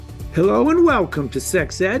Hello and welcome to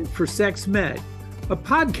Sex Ed for Sex Med, a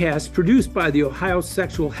podcast produced by the Ohio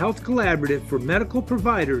Sexual Health Collaborative for medical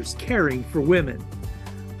providers caring for women.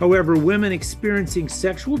 However, women experiencing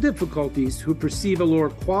sexual difficulties who perceive a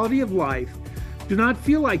lower quality of life, do not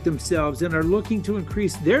feel like themselves, and are looking to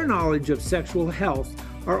increase their knowledge of sexual health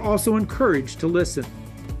are also encouraged to listen.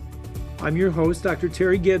 I'm your host, Dr.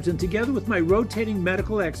 Terry Gibbs, and together with my rotating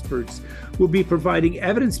medical experts, we'll be providing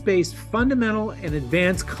evidence-based fundamental and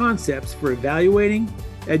advanced concepts for evaluating,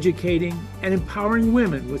 educating, and empowering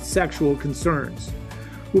women with sexual concerns.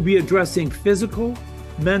 We'll be addressing physical,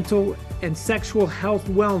 mental, and sexual health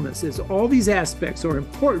wellness, as all these aspects are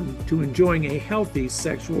important to enjoying a healthy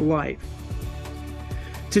sexual life.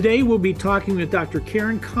 Today, we'll be talking with Dr.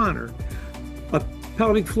 Karen Connor, a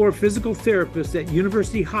pelvic floor physical therapist at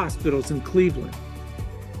University Hospitals in Cleveland.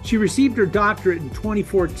 She received her doctorate in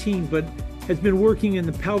 2014, but has been working in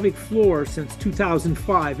the pelvic floor since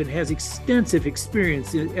 2005 and has extensive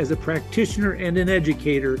experience as a practitioner and an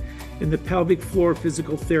educator in the pelvic floor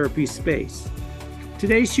physical therapy space.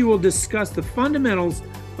 Today, she will discuss the fundamentals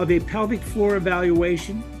of a pelvic floor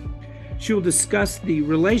evaluation. She will discuss the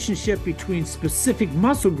relationship between specific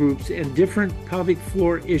muscle groups and different pelvic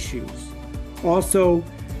floor issues. Also,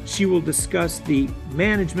 she will discuss the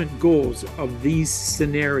management goals of these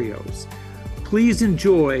scenarios. Please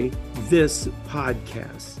enjoy this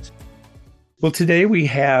podcast. Well, today we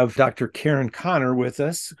have Dr. Karen Connor with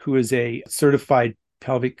us, who is a certified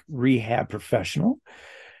pelvic rehab professional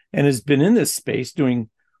and has been in this space doing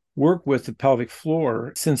work with the pelvic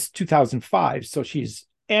floor since 2005. So she's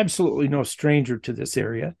absolutely no stranger to this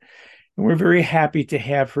area. And we're very happy to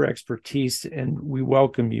have her expertise, and we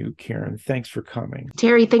welcome you, Karen. Thanks for coming.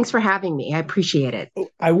 Terry, thanks for having me. I appreciate it.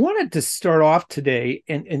 I wanted to start off today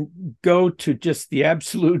and go to just the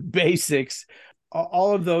absolute basics.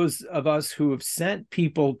 All of those of us who have sent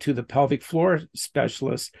people to the pelvic floor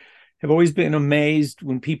specialist have always been amazed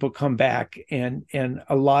when people come back and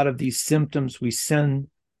a lot of these symptoms we send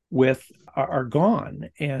with are gone.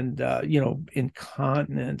 And,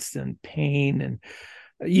 incontinence and pain and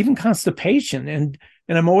even constipation. And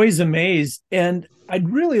I'm always amazed. And I'd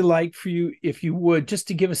really like for you, if you would, just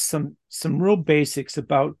to give us some real basics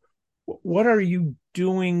about what are you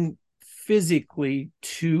doing physically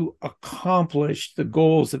to accomplish the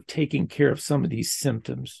goals of taking care of some of these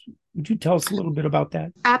symptoms. Would you tell us a little bit about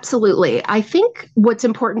that? Absolutely. I think what's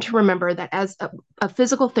important to remember that as a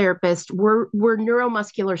physical therapist, we're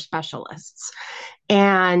neuromuscular specialists.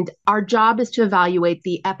 And our job is to evaluate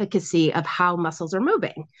the efficacy of how muscles are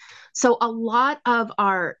moving. So a lot of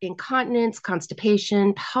our incontinence,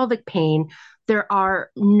 constipation, pelvic pain, there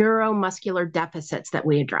are neuromuscular deficits that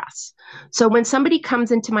we address. So when somebody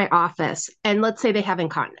comes into my office and let's say they have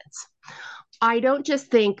incontinence, I don't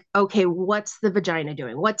just think, okay, what's the vagina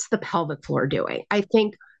doing? What's the pelvic floor doing? I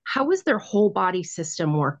think, how is their whole body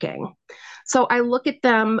system working? So I look at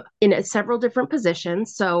them in several different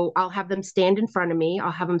positions. So I'll have them stand in front of me.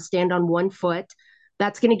 I'll have them stand on one foot.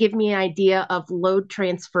 That's going to give me an idea of load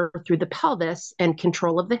transfer through the pelvis and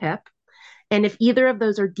control of the hip. And if either of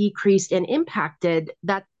those are decreased and impacted,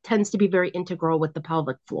 that tends to be very integral with the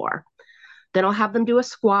pelvic floor. Then I'll have them do a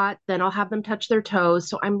squat. Then I'll have them touch their toes.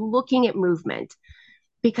 So I'm looking at movement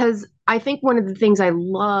because I think one of the things I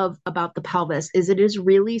love about the pelvis is it is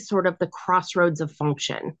really sort of the crossroads of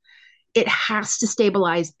function. It has to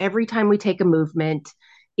stabilize every time we take a movement.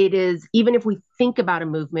 It is, even if we think about a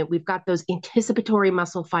movement, we've got those anticipatory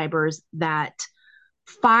muscle fibers that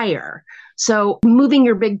fire. So moving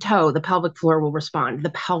your big toe, the pelvic floor will respond. The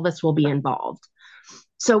pelvis will be involved.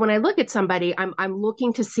 So when I look at somebody, I'm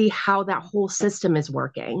looking to see how that whole system is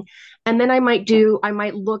working. And then I might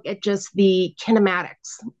look at just the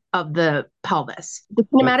kinematics of the pelvis. The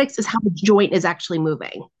kinematics is how the joint is actually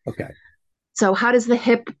moving. Okay. So how does the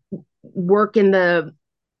hip work in the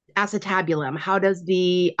acetabulum? How does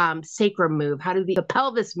the sacrum move? How does the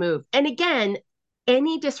pelvis move? And again,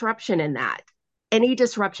 any disruption in that,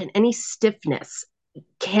 any stiffness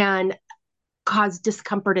can cause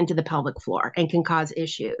discomfort into the pelvic floor and can cause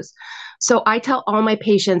issues. So I tell all my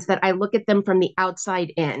patients that I look at them from the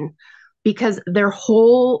outside in because their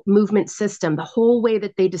whole movement system, the whole way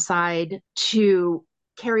that they decide to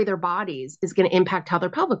carry their bodies is going to impact how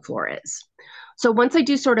their pelvic floor is. So once I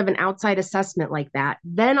do sort of an outside assessment like that,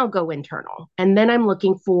 then I'll go internal. And then I'm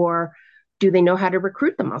looking for, do they know how to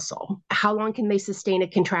recruit the muscle? How long can they sustain a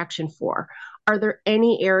contraction for? Are there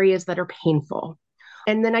any areas that are painful?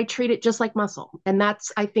 And then I treat it just like muscle. And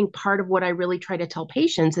that's, I think, part of what I really try to tell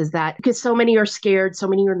patients is that because so many are scared, so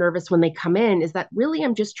many are nervous when they come in, is that really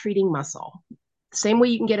I'm just treating muscle. Same way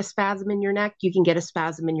you can get a spasm in your neck, you can get a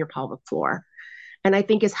spasm in your pelvic floor. And I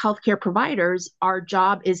think as healthcare providers, our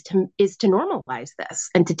job is to normalize this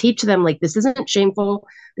and to teach them, like, this isn't shameful,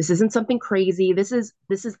 this isn't something crazy, this is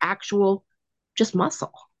actual just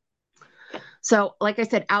muscle. So, like I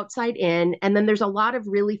said, outside in, and then there's a lot of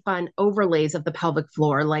really fun overlays of the pelvic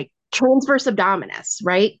floor, like transverse abdominis,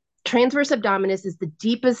 right? Transverse abdominis is the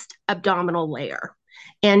deepest abdominal layer.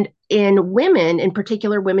 And in women, in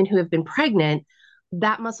particular women who have been pregnant,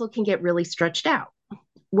 that muscle can get really stretched out.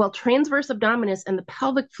 Well, transverse abdominis and the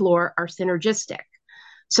pelvic floor are synergistic.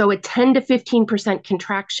 So a 10 to 15%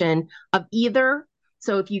 contraction of either.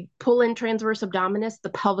 So if you pull in transverse abdominis,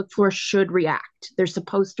 the pelvic floor should react. They're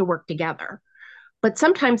supposed to work together. But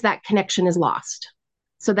sometimes that connection is lost.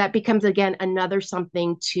 So that becomes, again, another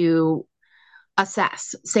something to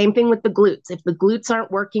assess. Same thing with the glutes. If the glutes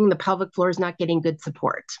aren't working, the pelvic floor is not getting good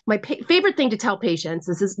support. My favorite thing to tell patients,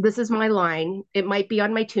 this is my line, it might be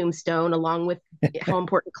on my tombstone along with how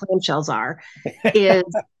important clamshells are, is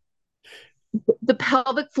the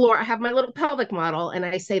pelvic floor. I have my little pelvic model, and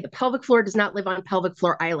I say the pelvic floor does not live on pelvic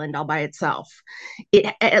floor island all by itself.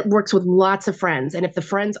 It works with lots of friends, and if the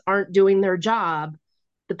friends aren't doing their job,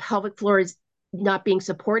 the pelvic floor is not being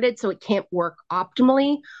supported, so it can't work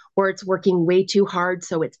optimally, or it's working way too hard,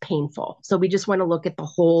 so it's painful. So we just want to look at the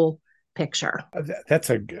whole picture. That's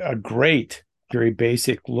a great, very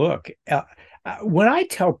basic look. When I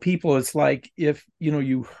tell people, it's like if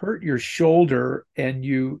you hurt your shoulder, and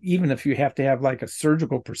even if you have to have like a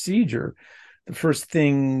surgical procedure, the first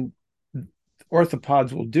thing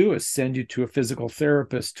orthopods will do is send you to a physical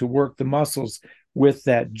therapist to work the muscles with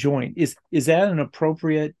that joint. Is that an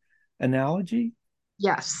appropriate analogy?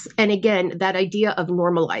 Yes. And again, that idea of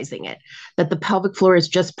normalizing it, that the pelvic floor is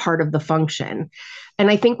just part of the function. And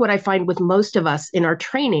I think what I find with most of us in our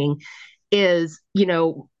training is,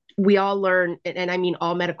 we all learn, and I mean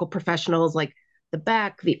all medical professionals, like the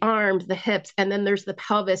back, the arms, the hips, and then there's the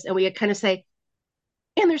pelvis. And we kind of say,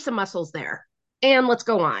 and there's some muscles there, and let's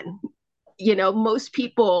go on. Most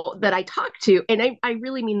people that I talk to, and I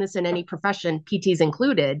really mean this in any profession, PTs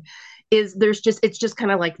included, is it's just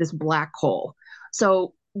kind of like this black hole.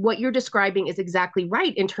 So what you're describing is exactly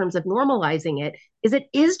right in terms of normalizing it, is it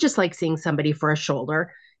is just like seeing somebody for a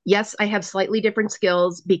shoulder. Yes, I have slightly different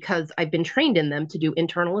skills because I've been trained in them to do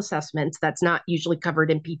internal assessments. That's not usually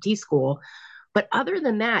covered in PT school. But other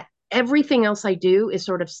than that, everything else I do is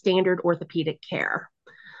sort of standard orthopedic care.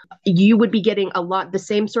 You would be getting the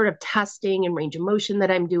same sort of testing and range of motion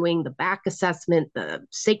that I'm doing. The back assessment, the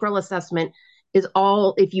sacral assessment is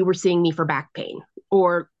all if you were seeing me for back pain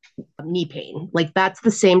or knee pain. Like, that's the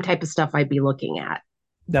same type of stuff I'd be looking at.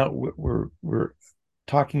 Now we're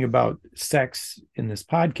talking about sex in this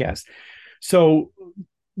podcast, so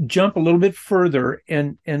jump a little bit further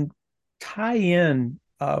and tie in.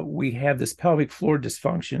 We have this pelvic floor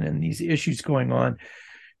dysfunction and these issues going on.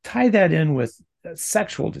 Tie that in with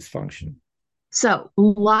sexual dysfunction. So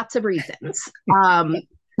lots of reasons.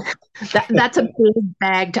 That's a big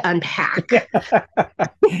bag to unpack.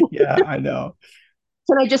 Yeah, I know.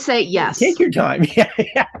 Can I just say yes? Take your time.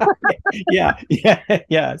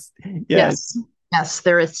 Yes,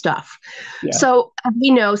 there is stuff. Yeah. So we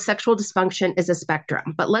know sexual dysfunction is a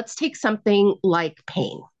spectrum, but let's take something like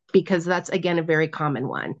pain, because that's, again, a very common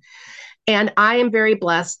one. And I am very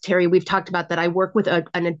blessed, Terry, we've talked about that. I work with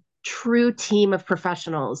a true team of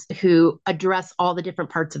professionals who address all the different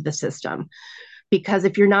parts of the system. Because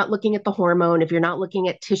if you're not looking at the hormone, if you're not looking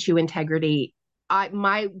at tissue integrity,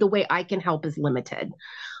 the way I can help is limited.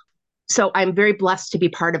 So I'm very blessed to be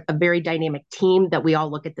part of a very dynamic team that we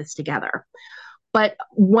all look at this together. But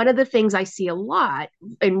one of the things I see a lot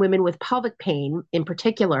in women with pelvic pain in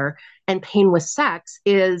particular, and pain with sex,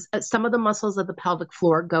 is some of the muscles of the pelvic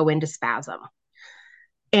floor go into spasm.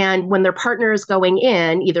 And when their partner is going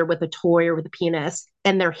in, either with a toy or with a penis,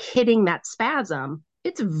 and they're hitting that spasm,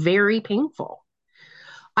 it's very painful.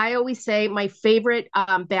 I always say my favorite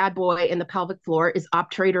bad boy in the pelvic floor is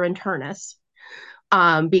obturator internus,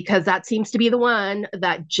 because that seems to be the one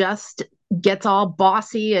that just gets all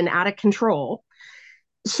bossy and out of control.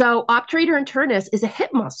 So obturator internus is a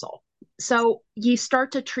hip muscle. So you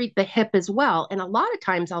start to treat the hip as well. And a lot of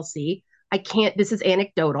times I'll see, this is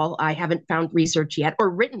anecdotal, I haven't found research yet, or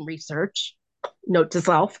written research, note to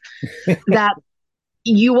self, that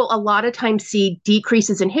you will a lot of times see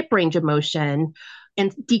decreases in hip range of motion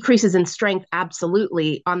and decreases in strength,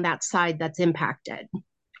 absolutely, on that side that's impacted.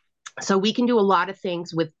 So we can do a lot of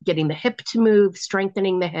things with getting the hip to move,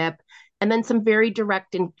 strengthening the hip, and then some very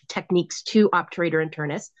direct techniques to obturator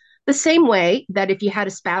internus. The same way that if you had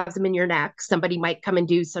a spasm in your neck, somebody might come and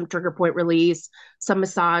do some trigger point release, some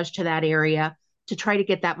massage to that area to try to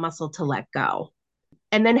get that muscle to let go.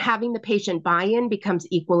 And then having the patient buy-in becomes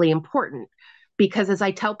equally important because as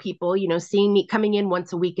I tell people, seeing me coming in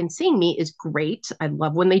once a week and seeing me is great. I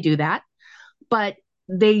love when they do that, but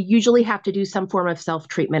they usually have to do some form of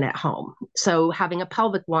self-treatment at home. So having a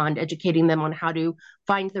pelvic wand, educating them on how to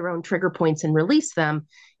find their own trigger points and release them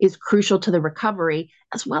is crucial to the recovery,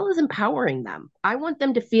 as well as empowering them. I want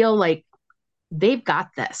them to feel like they've got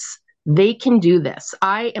this. They can do this.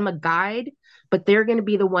 I am a guide, but they're going to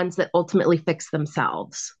be the ones that ultimately fix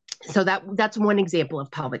themselves. So that's one example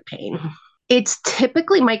of pelvic pain. It's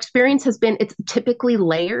typically, my experience has been, it's typically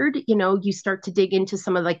layered. You start to dig into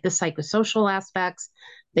some of like the psychosocial aspects.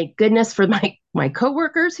 Thank goodness for my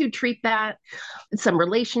coworkers who treat that, some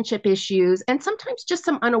relationship issues, and sometimes just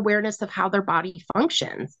some unawareness of how their body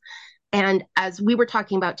functions. And as we were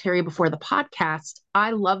talking about, Terry, before the podcast,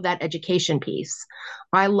 I love that education piece.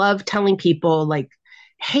 I love telling people like,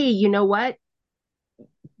 hey, you know what?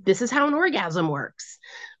 This is how an orgasm works.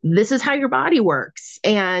 This is how your body works.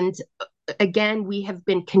 And again, we have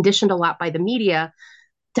been conditioned a lot by the media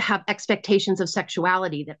to have expectations of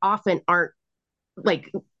sexuality that often aren't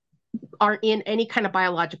in any kind of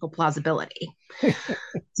biological plausibility.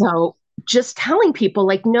 So just telling people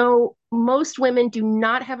like, no, most women do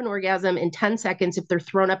not have an orgasm in 10 seconds if they're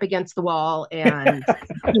thrown up against the wall and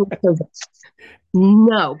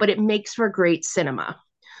no, but it makes for great cinema.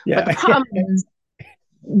 Yeah. But the problem is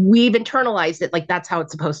we've internalized it like that's how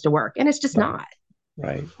it's supposed to work. And it's just not.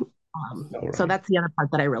 Right. So that's the other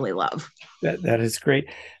part that I really love. That is great.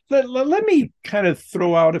 Let me kind of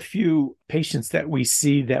throw out a few patients that we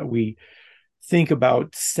see that we think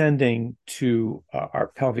about sending to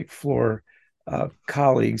our pelvic floor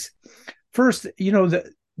colleagues. First,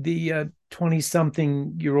 the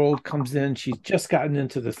 20-something-year-old comes in. She's just gotten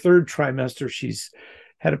into the third trimester. She's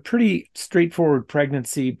had a pretty straightforward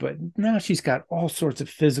pregnancy, but now she's got all sorts of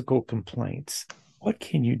physical complaints. What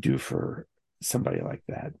can you do for somebody like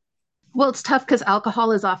that? Well, it's tough because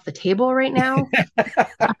alcohol is off the table right now.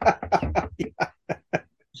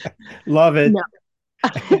 Love it. No.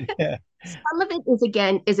 Some of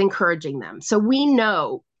it is encouraging them. So we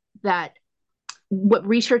know that what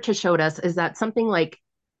research has showed us is that something like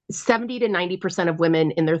 70 to 90% of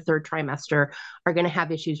women in their third trimester are going to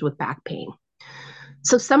have issues with back pain.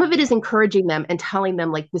 So some of it is encouraging them and telling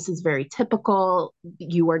them like, this is very typical.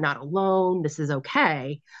 You are not alone. This is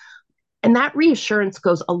okay. And that reassurance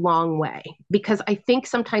goes a long way because I think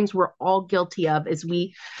sometimes we're all guilty of as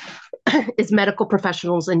medical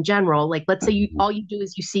professionals in general, like let's say all you do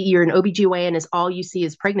is you're an OBGYN is all you see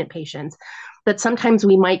is pregnant patients, that sometimes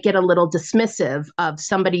we might get a little dismissive of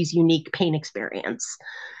somebody's unique pain experience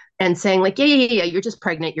and saying like, yeah, you're just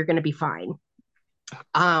pregnant, you're going to be fine.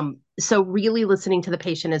 So really listening to the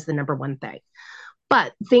patient is the number one thing.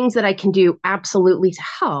 But things that I can do absolutely to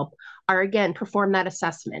help are, again, perform that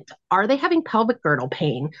assessment. Are they having pelvic girdle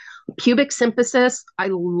pain? Pubic symphysis, I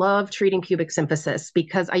love treating pubic symphysis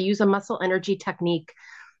because I use a muscle energy technique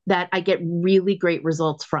that I get really great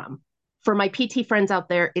results from. For my PT friends out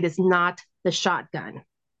there, it is not the shotgun.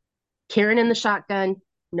 Karen in the shotgun,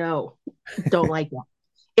 no, don't like that.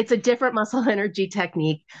 It's a different muscle energy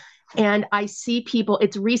technique. And I see people,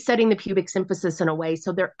 it's resetting the pubic symphysis in a way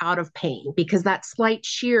so they're out of pain because that slight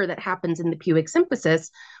shear that happens in the pubic symphysis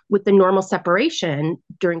with the normal separation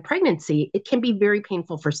during pregnancy, it can be very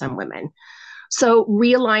painful for some women. So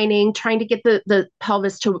realigning, trying to get the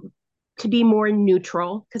pelvis to be more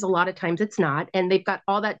neutral because a lot of times it's not. And they've got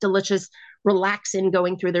all that delicious relaxin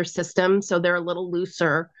going through their system. So they're a little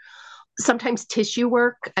looser. Sometimes tissue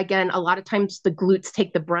work. Again, a lot of times the glutes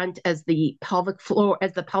take the brunt as the pelvic floor,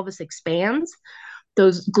 as the pelvis expands.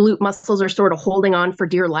 Those glute muscles are sort of holding on for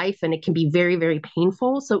dear life, and it can be very, very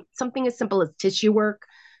painful. So something as simple as tissue work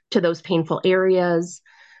to those painful areas.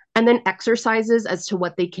 And then exercises as to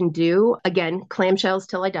what they can do. Again, clamshells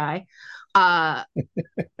till I die.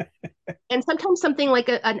 And sometimes something like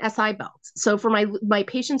an SI belt. So for my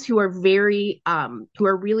patients who are really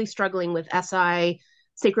struggling with SI,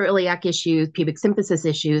 sacroiliac issues, pubic symphysis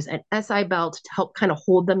issues, and SI belt to help kind of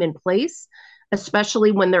hold them in place,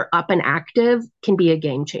 especially when they're up and active, can be a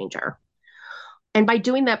game changer. And by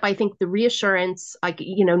doing that, I think the reassurance,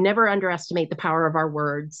 never underestimate the power of our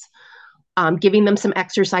words, giving them some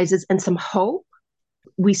exercises and some hope,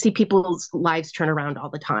 we see people's lives turn around all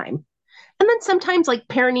the time. And then sometimes like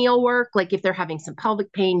perineal work, like if they're having some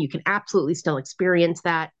pelvic pain, you can absolutely still experience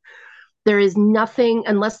that. There is nothing,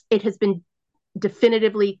 unless it has been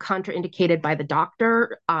definitively contraindicated by the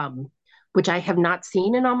doctor, which I have not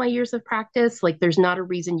seen in all my years of practice. Like there's not a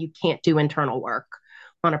reason you can't do internal work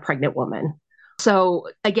on a pregnant woman. So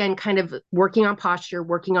again, kind of working on posture,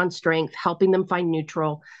 working on strength, helping them find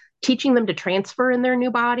neutral, teaching them to transfer in their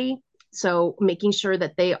new body. So making sure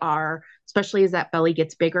that they are, especially as that belly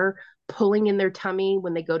gets bigger, pulling in their tummy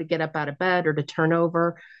when they go to get up out of bed or to turn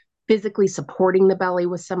over, physically supporting the belly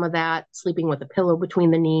with some of that, sleeping with a pillow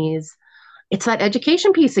between the knees. It's that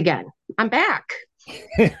education piece again. I'm back.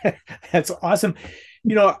 That's awesome.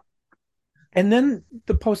 You know, and then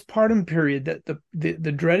the postpartum period, that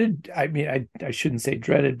the dreaded, I mean, I shouldn't say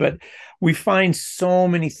dreaded, but we find so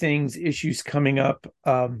many things, issues coming up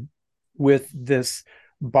with this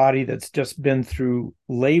body that's just been through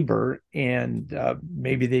labor, and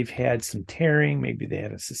maybe they've had some tearing, maybe they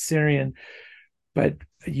had a cesarean, but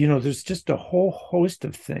there's just a whole host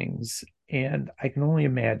of things, and I can only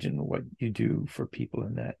imagine what you do for people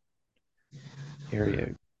in that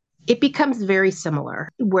area. It becomes very similar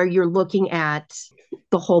where you're looking at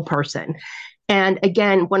the whole person. And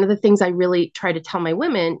again, one of the things I really try to tell my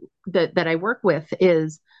women that I work with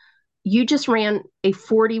is you just ran a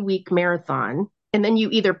 40-week marathon, and then you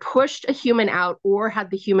either pushed a human out or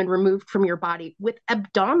had the human removed from your body with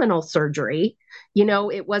abdominal surgery.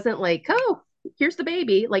 It wasn't like, oh, here's the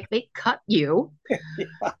baby. Like, they cut you.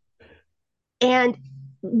 Yeah. And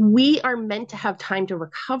we are meant to have time to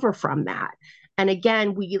recover from that. And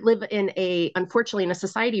again, we live unfortunately, in a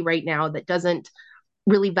society right now that doesn't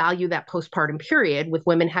really value that postpartum period, with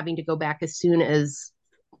women having to go back as soon as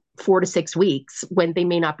 4 to 6 weeks when they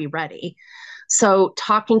may not be ready. So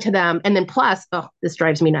talking to them, and then plus, oh, this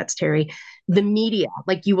drives me nuts, Terry, the media,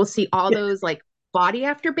 like you will see all those like body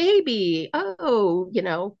after baby. Oh,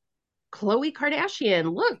 Khloe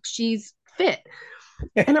Kardashian, look, she's fit.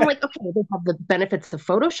 And I'm like, okay, they have the benefits of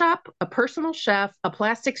Photoshop, a personal chef, a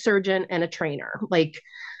plastic surgeon, and a trainer. Like,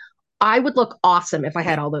 I would look awesome if I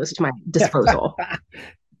had all those to my disposal.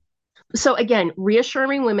 So again,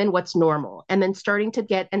 reassuring women what's normal, and then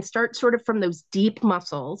start sort of from those deep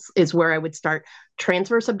muscles is where I would start.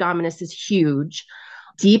 Transverse abdominis is huge.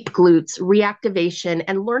 Deep glutes, reactivation,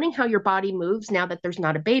 and learning how your body moves now that there's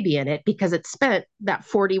not a baby in it, because it spent that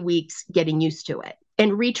 40 weeks getting used to it.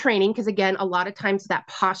 And retraining, because again, a lot of times that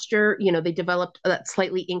posture, they developed that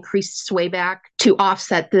slightly increased sway back to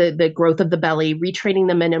offset the growth of the belly, retraining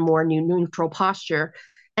them in a more neutral posture.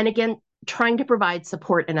 And again, trying to provide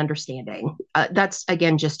support and understanding. That's,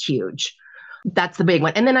 again, just huge. That's the big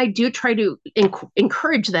one. And then I do try to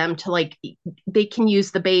encourage them to, they can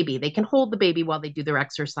use the baby. They can hold the baby while they do their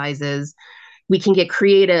exercises. We can get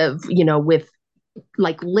creative, with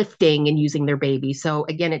like lifting and using their baby. So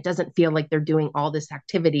again, it doesn't feel like they're doing all this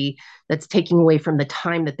activity that's taking away from the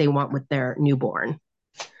time that they want with their newborn.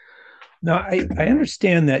 Now, I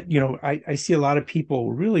understand that, I see a lot of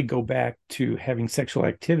people really go back to having sexual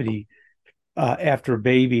activity after a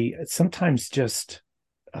baby, sometimes just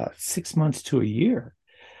 6 months to a year.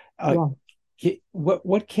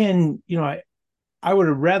 What can, I would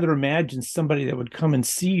have rather imagined somebody that would come and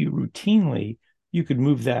see you routinely, you could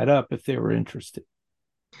move that up if they were interested.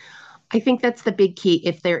 I think that's the big key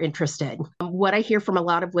if they're interested. What I hear from a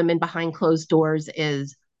lot of women behind closed doors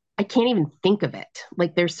is, I can't even think of it.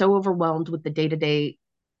 Like, they're so overwhelmed with the day-to-day,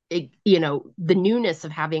 the newness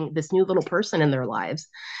of having this new little person in their lives.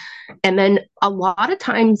 And then a lot of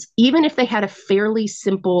times, even if they had a fairly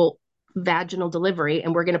simple vaginal delivery,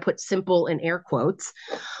 and we're going to put simple in air quotes,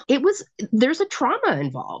 there's a trauma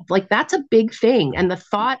involved. Like, that's a big thing. And the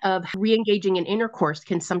thought of re-engaging in intercourse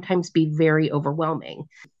can sometimes be very overwhelming.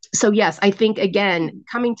 So yes, I think, again,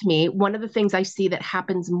 coming to me, one of the things I see that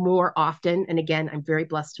happens more often, and again, I'm very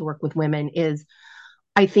blessed to work with women, is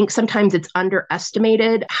I think sometimes it's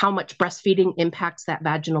underestimated how much breastfeeding impacts that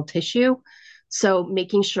vaginal tissue. So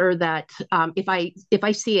making sure that if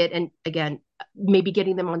I see it, and again, maybe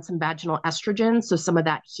getting them on some vaginal estrogen, so some of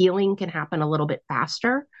that healing can happen a little bit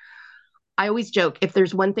faster. I always joke, if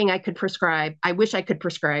there's one thing I could prescribe, I wish I could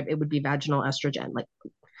prescribe, it would be vaginal estrogen. Like,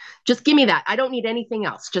 just give me that. I don't need anything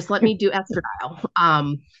else. Just let me do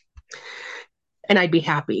estradiol. And I'd be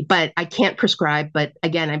happy, but I can't prescribe. But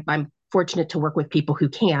again, I'm fortunate to work with people who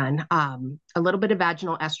can. A little bit of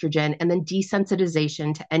vaginal estrogen, and then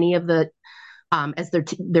desensitization to any of the, as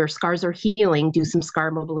their scars are healing, do some scar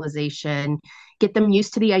mobilization, get them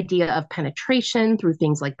used to the idea of penetration through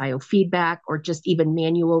things like biofeedback or just even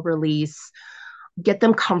manual release, get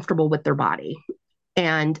them comfortable with their body,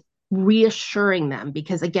 and reassuring them,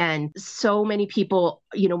 because again, so many people,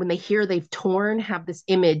 when they hear they've torn, have this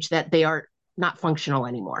image that they are not functional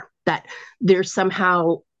anymore, that they're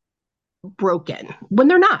somehow broken, when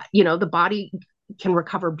they're not. The body can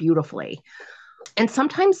recover beautifully. And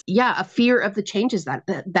sometimes, a fear of the changes that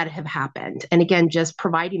have happened. And again, just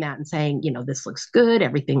providing that and saying, this looks good,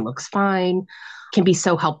 everything looks fine, can be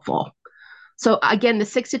so helpful. So again, the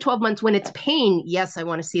 6 to 12 months when it's pain, yes, I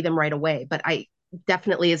want to see them right away. But I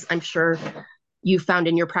definitely, as I'm sure you found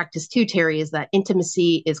in your practice too, Terry, is that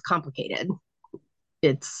intimacy is complicated.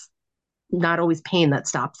 It's not always pain that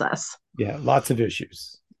stops us. Yeah, lots of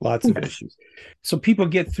issues. Lots of Yes. issues. So people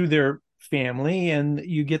get through their family, and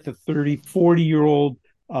you get the 30, 40-year-old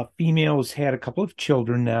female who's had a couple of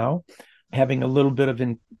children now, having a little bit of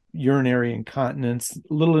urinary incontinence,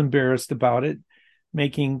 a little embarrassed about it,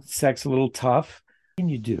 making sex a little tough. What can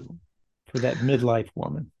you do for that midlife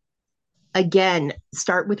woman? Again,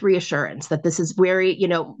 start with reassurance that this is very,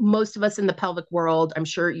 most of us in the pelvic world, I'm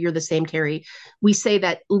sure you're the same, Terry. We say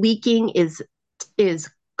that leaking is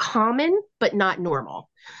common but not normal.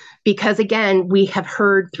 Because again, we have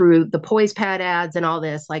heard through the poise pad ads and all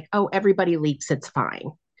this, like, oh, everybody leaks, it's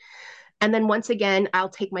fine. And then once again, I'll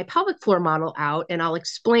take my pelvic floor model out and I'll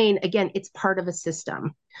explain again, it's part of a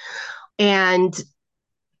system. And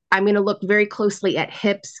I'm going to look very closely at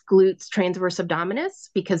hips, glutes, transverse abdominis,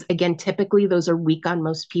 because again, typically those are weak on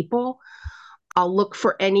most people. I'll look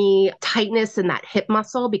for any tightness in that hip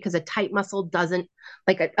muscle because a tight muscle doesn't,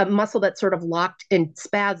 like a muscle that's sort of locked in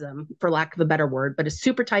spasm, for lack of a better word, but a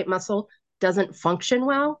super tight muscle doesn't function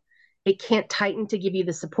well. It can't tighten to give you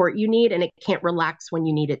the support you need, and it can't relax when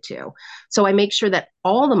you need it to. So I make sure that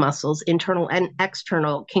all the muscles, internal and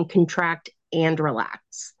external, can contract and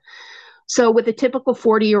relax. So with a typical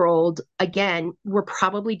 40-year-old, again, we're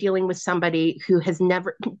probably dealing with somebody who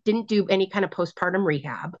didn't do any kind of postpartum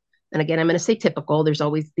rehab. And again, I'm going to say typical, there's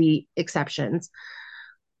always the exceptions,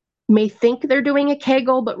 may think they're doing a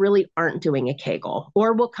Kegel, but really aren't doing a Kegel.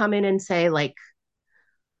 Or will come in and say, like,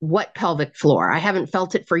 what pelvic floor? I haven't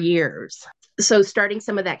felt it for years. So starting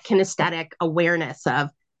some of that kinesthetic awareness of,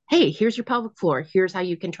 hey, here's your pelvic floor. Here's how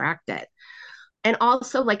you contract it. And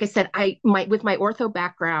also, like I said, with my ortho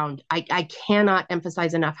background, I cannot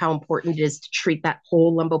emphasize enough how important it is to treat that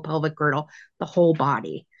whole lumbopelvic girdle, the whole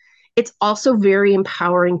body. It's also very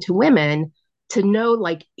empowering to women to know,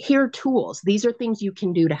 like, here are tools. These are things you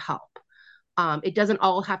can do to help. It doesn't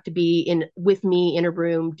all have to be with me in a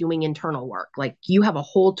room doing internal work. Like, you have a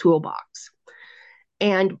whole toolbox.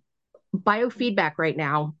 And biofeedback right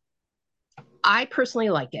now, I personally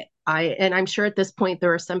like it. And I'm sure at this point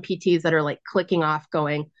there are some PTs that are like clicking off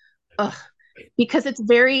going, ugh, because it's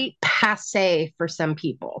very passe for some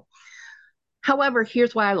people. However,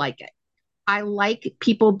 here's why I like it. I like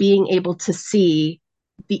people being able to see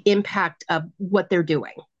the impact of what they're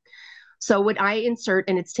doing. So when I insert,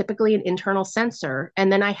 and it's typically an internal sensor,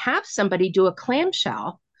 and then I have somebody do a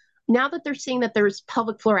clamshell, now that they're seeing that there's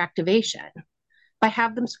pelvic floor activation, if I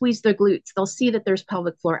have them squeeze their glutes, they'll see that there's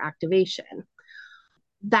pelvic floor activation.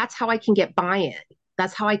 That's how I can get buy-in.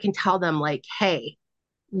 That's how I can tell them, like, hey,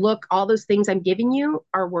 look, all those things I'm giving you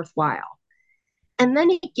are worthwhile. And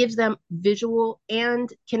then it gives them visual and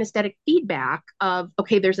kinesthetic feedback of,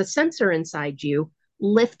 okay, there's a sensor inside you,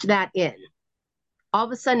 lift that in. All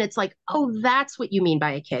of a sudden it's like, oh, that's what you mean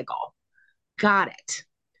by a Kegel. Got it.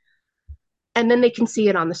 And then they can see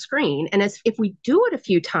it on the screen. And if we do it a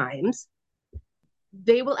few times,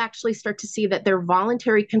 they will actually start to see that their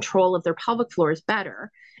voluntary control of their pelvic floor is better.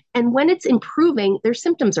 And when it's improving, their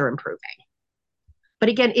symptoms are improving. But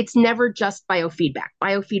again, it's never just biofeedback.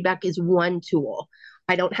 Biofeedback is one tool.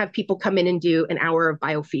 I don't have people come in and do an hour of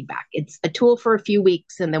biofeedback. It's a tool for a few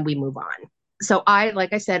weeks and then we move on. So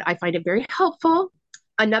like I said, I find it very helpful.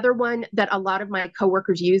 Another one that a lot of my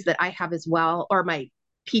coworkers use that I have as well, or my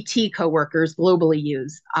PT coworkers globally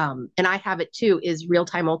use, and I have it too, is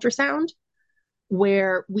real-time ultrasound,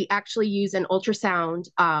 where we actually use an ultrasound.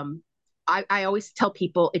 I always tell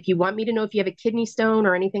people, if you want me to know if you have a kidney stone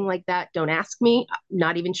or anything like that, don't ask me. I'm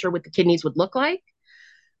not even sure what the kidneys would look like,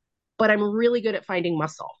 but I'm really good at finding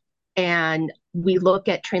muscle. And we look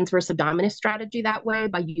at transverse abdominis strategy that way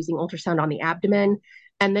by using ultrasound on the abdomen.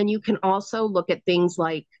 And then you can also look at things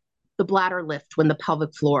like the bladder lift when the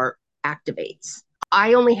pelvic floor activates.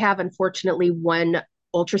 I only have, unfortunately, one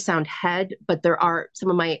ultrasound head, but there are some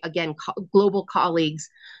of my, again, global colleagues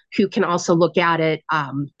who can also look at it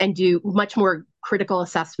and do much more critical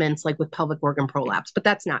assessments, like with pelvic organ prolapse, but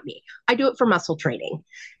that's not me. I do it for muscle training.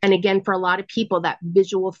 And again, for a lot of people, that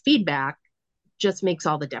visual feedback just makes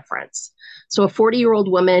all the difference. So a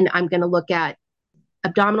 40-year-old woman, I'm going to look at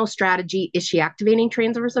abdominal strategy. Is she activating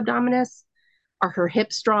transverse abdominis? Are her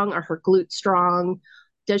hips strong? Are her glutes strong?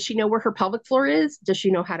 Does she know where her pelvic floor is? Does she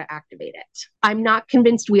know how to activate it? I'm not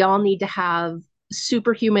convinced we all need to have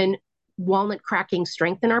superhuman walnut cracking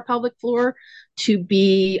strength in our pelvic floor to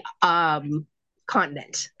be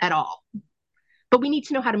continent at all. But we need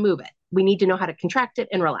to know how to move it. We need to know how to contract it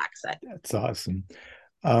and relax it. That's awesome.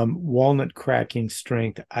 walnut cracking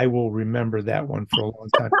strength. I will remember that one for a long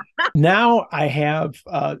time. Now I have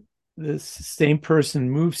this same person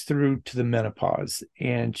moves through to the menopause,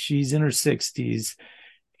 and she's in her 60s,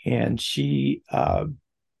 and she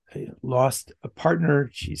lost a partner.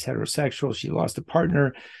 She's heterosexual. She lost a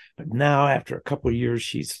partner, but now after a couple of years,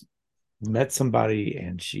 she's met somebody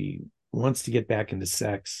and she wants to get back into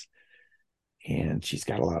sex, and she's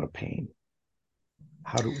got a lot of pain.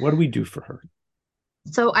 What do we do for her?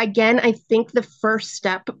 So again, I think the first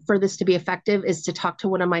step for this to be effective is to talk to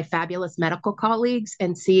one of my fabulous medical colleagues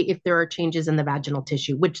and see if there are changes in the vaginal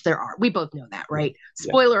tissue, which there are. We both know that, right? Yeah.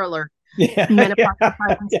 Spoiler alert. Yeah. Menopause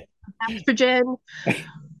estrogen,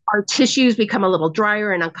 our tissues become a little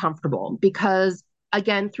drier and uncomfortable because,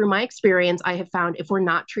 again, through my experience, I have found if we're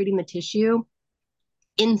not treating the tissue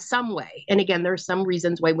in some way, and again, there are some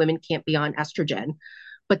reasons why women can't be on estrogen,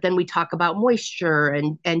 but then we talk about moisture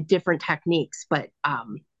and different techniques, but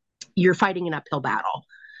you're fighting an uphill battle.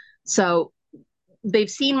 So they've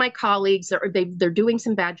seen my colleagues, they're doing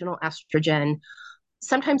some vaginal estrogen.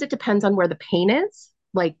 Sometimes it depends on where the pain is.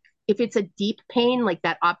 Like if it's a deep pain, like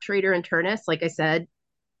that obturator internus, like I said,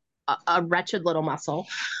 a wretched little muscle.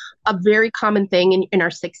 A very common thing in our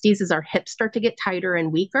 60s is our hips start to get tighter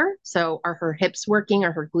and weaker. So are her hips working?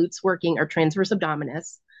 Are her glutes working? Our transverse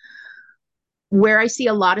abdominis? Where I see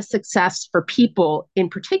a lot of success for people in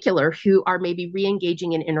particular who are maybe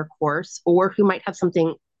re-engaging in intercourse or who might have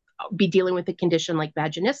be dealing with a condition like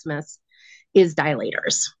vaginismus is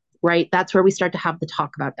dilators, right? That's where we start to have the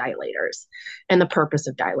talk about dilators and the purpose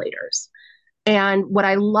of dilators. And what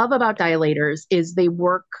I love about dilators is they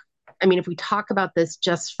work, I mean, if we talk about this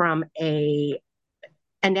just from a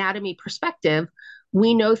anatomy perspective,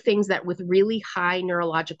 we know things that with really high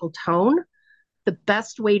neurological tone, the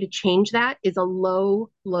best way to change that is a low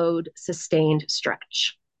load sustained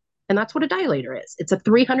stretch. And that's what a dilator is. It's a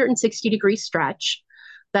 360-degree stretch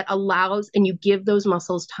that allows, and you give those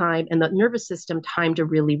muscles time and the nervous system time to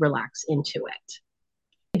really relax into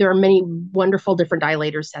it. There are many wonderful different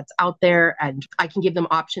dilator sets out there, and I can give them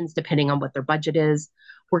options depending on what their budget is.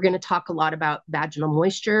 We're going to talk a lot about vaginal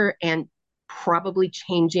moisture and probably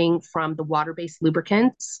changing from the water-based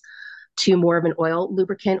lubricants to more of an oil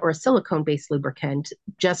lubricant or a silicone-based lubricant,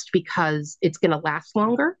 just because it's going to last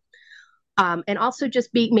longer. And also just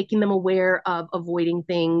making them aware of avoiding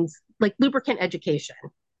things like lubricant education.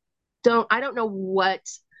 I don't know what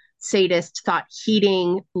sadist thought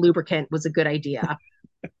heating lubricant was a good idea.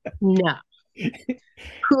 No.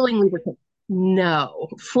 Cooling lubricant. No.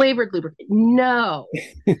 Flavored lubricant. No.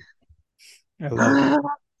 I love it.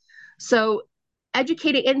 So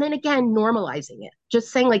educating, and then again, normalizing it.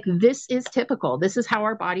 Just saying like, this is typical. This is how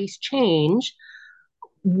our bodies change.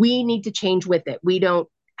 We need to change with it. We don't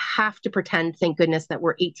have to pretend, thank goodness, that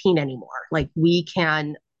we're 18 anymore. Like we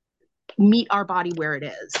can meet our body where it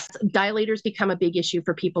is. Dilators become a big issue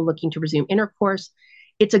for people looking to resume intercourse.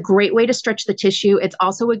 It's a great way to stretch the tissue. It's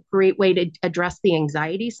also a great way to address the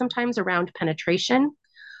anxiety sometimes around penetration.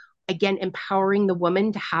 Again, empowering the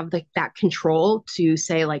woman to have that control to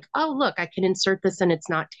say like, oh, look, I can insert this and it's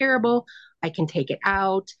not terrible. I can take it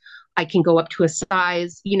out. I can go up to a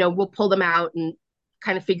size, we'll pull them out and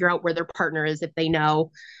kind of figure out where their partner is if they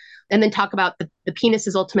know. And then talk about the penis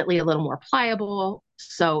is ultimately a little more pliable.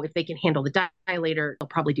 So if they can handle the dilator, they'll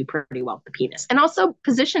probably do pretty well with the penis. And also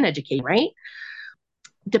position education, right?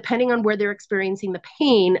 Depending on where they're experiencing the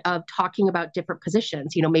pain of talking about different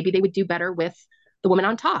positions, maybe they would do better with the woman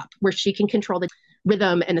on top, where she can control the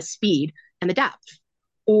rhythm and the speed and the depth.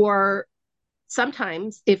 Or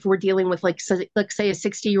sometimes if we're dealing with let's say a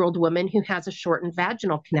 60-year-old woman who has a shortened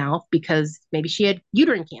vaginal canal because maybe she had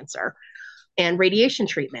uterine cancer and radiation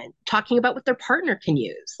treatment, talking about what their partner can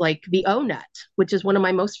use, like the O-nut, which is one of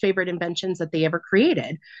my most favorite inventions that they ever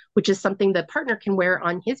created, which is something the partner can wear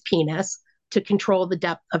on his penis to control the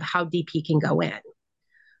depth of how deep he can go in.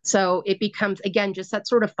 So it becomes, again, just that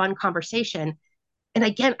sort of fun conversation. And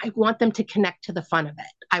again, I want them to connect to the fun of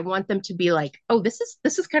it. I want them to be like, oh, this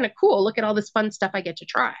is kind of cool. Look at all this fun stuff I get to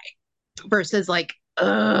try. Versus like,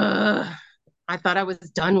 I thought I was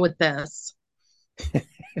done with this.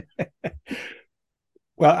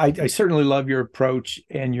 Well, I certainly love your approach,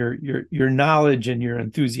 and your knowledge and your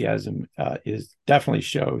enthusiasm is definitely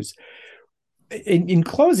shows. In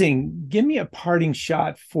closing, give me a parting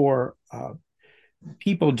shot for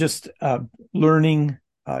people just learning,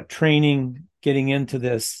 training, getting into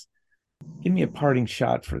this. Give me a parting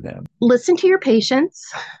shot for them. Listen to your patients.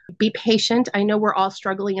 Be patient. I know we're all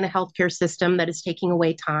struggling in a healthcare system that is taking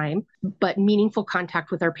away time, but meaningful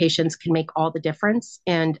contact with our patients can make all the difference.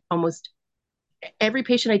 And almost every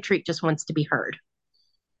patient I treat just wants to be heard.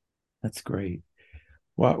 That's great.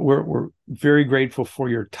 Well, we're very grateful for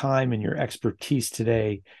your time and your expertise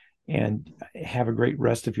today, and have a great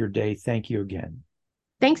rest of your day. Thank you again.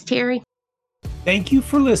 Thanks, Terry. Thank you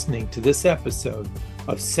for listening to this episode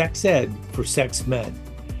of Sex Ed for Sex Med.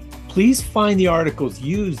 Please find the articles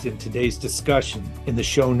used in today's discussion in the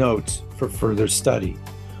show notes for further study.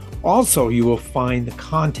 Also, you will find the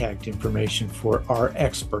contact information for our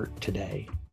expert today.